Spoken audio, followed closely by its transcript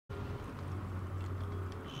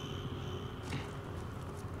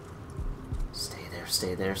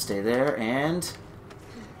stay there, stay there, and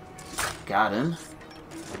got him.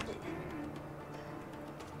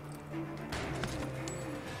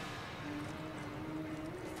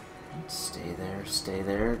 Stay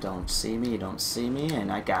there, don't see me,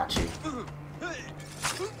 and I got you.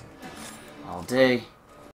 All day.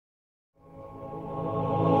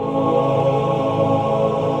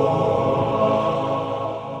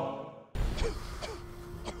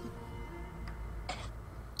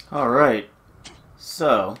 Alright,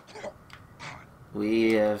 so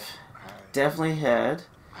we have definitely had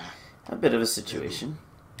a bit of a situation.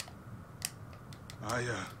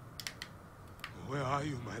 Aya, where are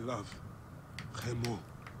you, my love? Remo,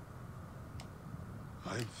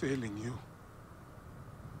 I'm failing you.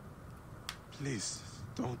 Please,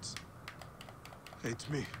 don't hate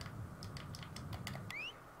me.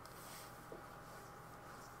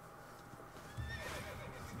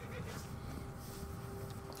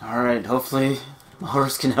 Alright, hopefully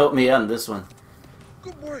Morris can help me on this one.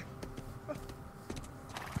 Good boy.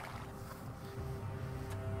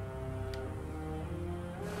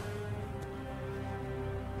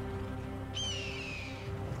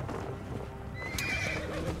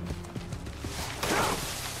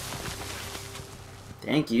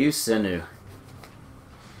 Thank you, Senu.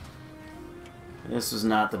 This was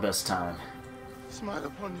not the best time. Smile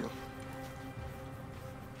upon you.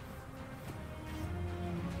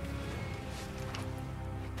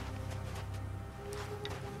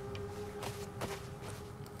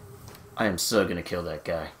 I am so gonna kill that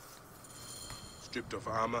guy. Stripped of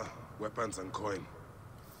armor, weapons, and coin.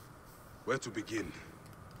 Where to begin?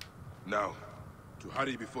 Now, to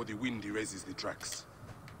hurry before the wind erases the tracks.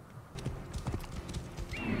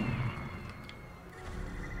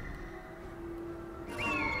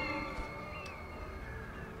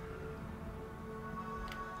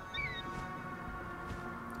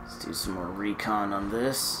 Let's do some more recon on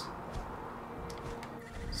this.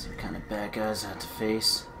 See what kind of bad guys I have to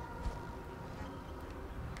face.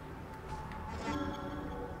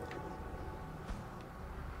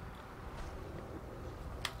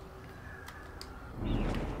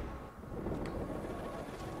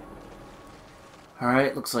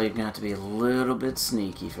 Alright, looks like you're gonna have to be a little bit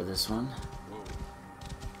sneaky for this one.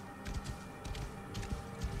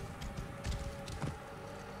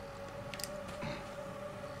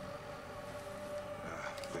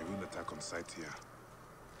 They will attack on sight here.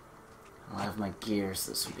 I'll have my gear,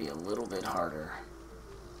 so this will be a little bit harder.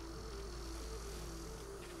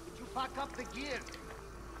 Did you pack up the gear?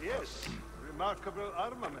 Yes, remarkable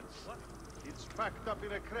armaments. It's packed up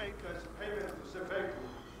in a crate as payment to Sefek.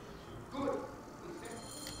 Good.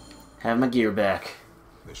 Have my gear back.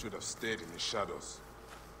 They should have stayed in the shadows.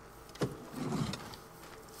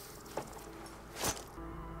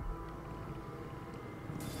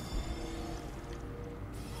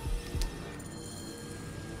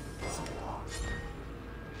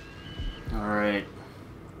 Alright.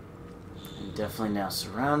 I'm definitely now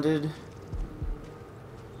surrounded.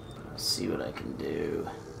 Let's see what I can do.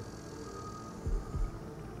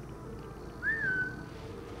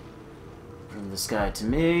 Bring this guy to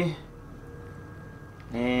me.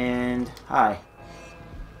 And hi.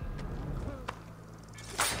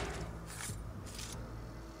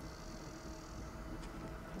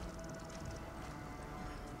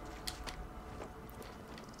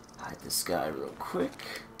 Hide this guy real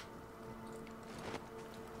quick.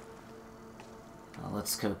 Now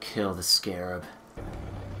let's go kill the Scarab.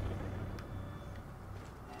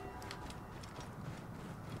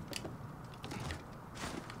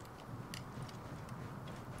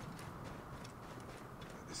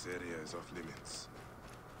 This area is off limits.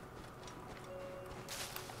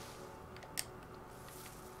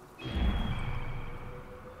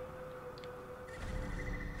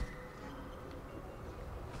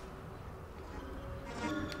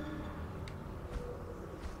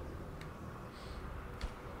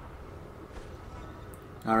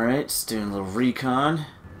 Alright, just doing a little recon.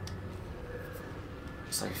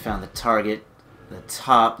 Looks like I found the target. The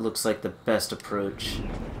top looks like the best approach.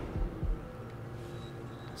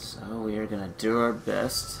 So we are going to do our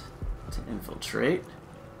best to infiltrate.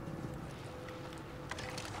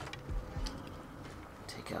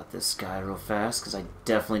 Take out this guy real fast, because I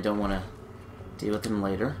definitely don't want to deal with him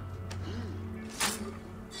later.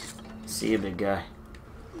 See you, big guy.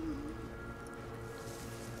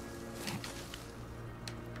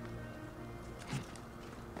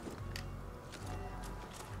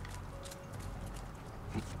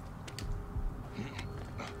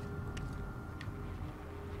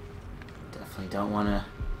 Don't want to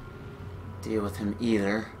deal with him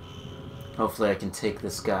either. Hopefully I can take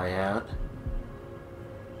this guy out.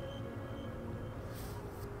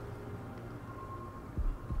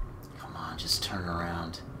 just turn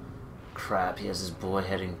around. Crap, he has his boy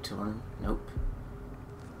heading to him. Nope.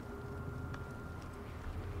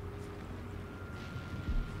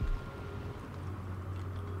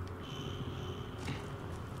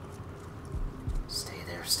 Stay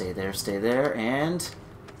there, stay there, stay there, and...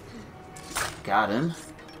 got him.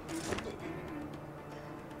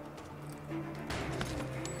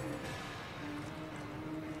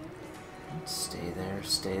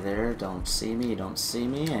 Stay there, don't see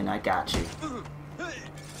me, and I got you.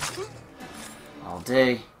 All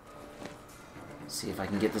day. See if I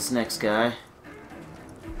can get this next guy.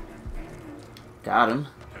 Got him.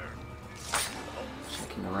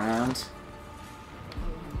 Checking around.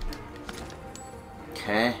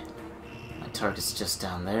 Okay. My target's just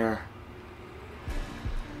down there.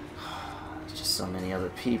 There's just so many other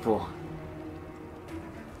people.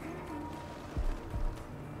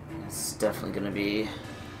 It's definitely going to be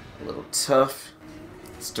a little tough.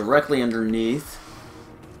 It's directly underneath.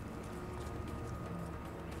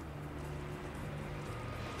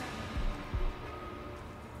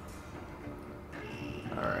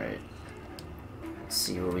 Alright. Let's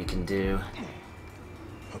see what we can do.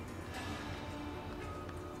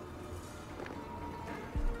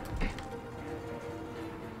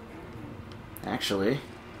 Actually,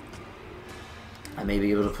 I may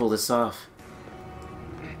be able to pull this off.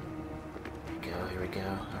 Here we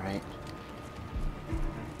go, alright.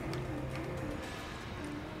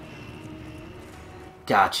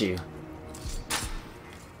 Got you.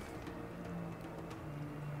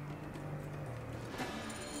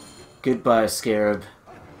 Goodbye, Scarab.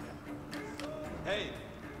 Hey!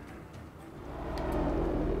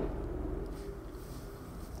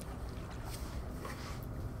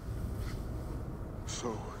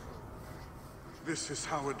 So, this is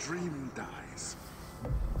how a dream dies.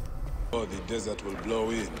 Oh, the desert will blow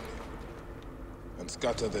in and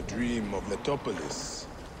scatter the dream of Letopolis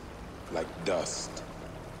like dust.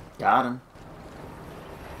 Got him.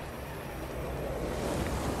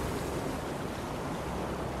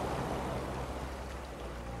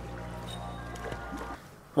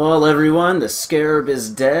 Well, everyone, the Scarab is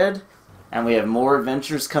dead, and we have more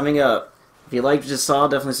adventures coming up. If you liked what you saw,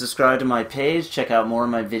 definitely subscribe to my page, check out more of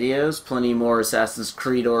my videos, plenty more Assassin's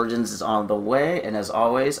Creed Origins is on the way, and as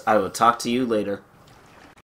always, I will talk to you later.